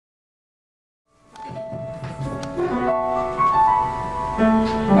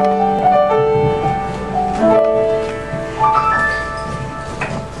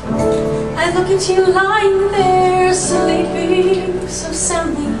look at you lying there, sleeping so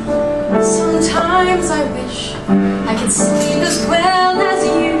soundly. Sometimes I wish I could sleep as well as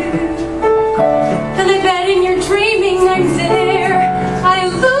you. And I bet in your dreaming I'm there. I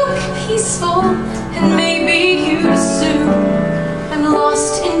look peaceful, and maybe you assume I'm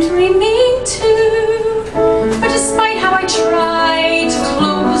lost in dreaming too. But despite how I try to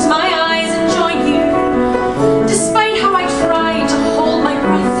close my eyes and join you, despite how I try to hold my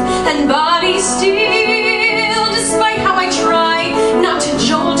breath and body still, despite how I try not to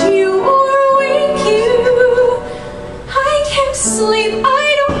jolt you or wake you, I can't sleep,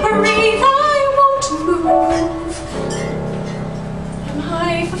 I don't breathe, I won't move. Am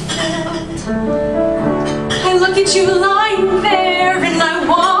I fulfilled? I look at you lying there and I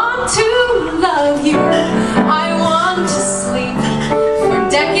want to love you. I want to sleep for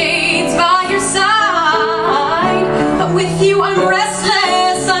decades by your side. But with you I'm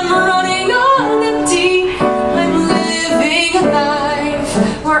restless, I'm running on empty. I'm living a life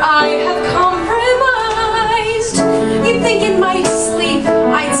where I have compromised. You'd think in my sleep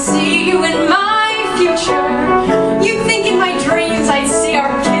I'd see you in my future. You'd think in my dreams I'd see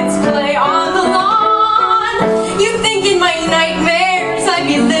our kids play on the lawn. You'd think in my nightmares I'd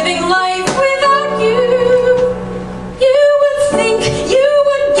be living life without you. You would think, you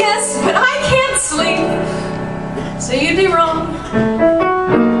would guess, but I can't sleep. So you'd be wrong.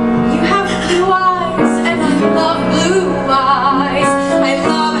 You have blue eyes, and I love blue eyes. I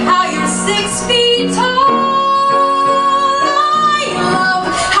love how you're 6 feet tall. I love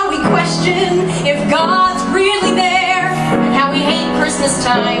how we question if God's really there, and how we hate Christmas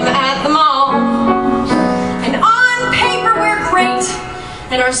time at the mall. And on paper we're great,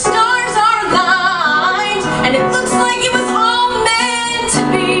 and our stars are aligned, and it looks like it was all meant to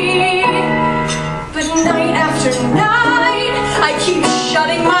be. But night after night, I keep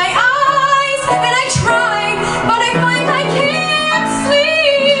shutting my eyes, and I try, but I find I can't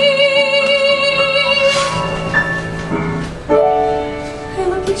sleep. I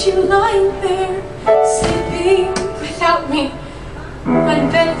look at you lying there, sleeping without me. I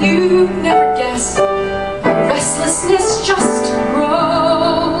bet you never guess. Restlessness just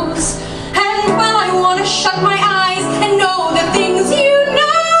grows. And well, I want to shut my eyes and know the things you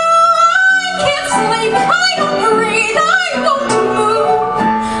know. I can't sleep, I don't breathe, I won't move.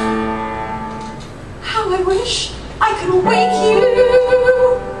 How I wish I could wake you.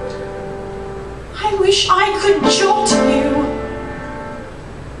 I wish I could join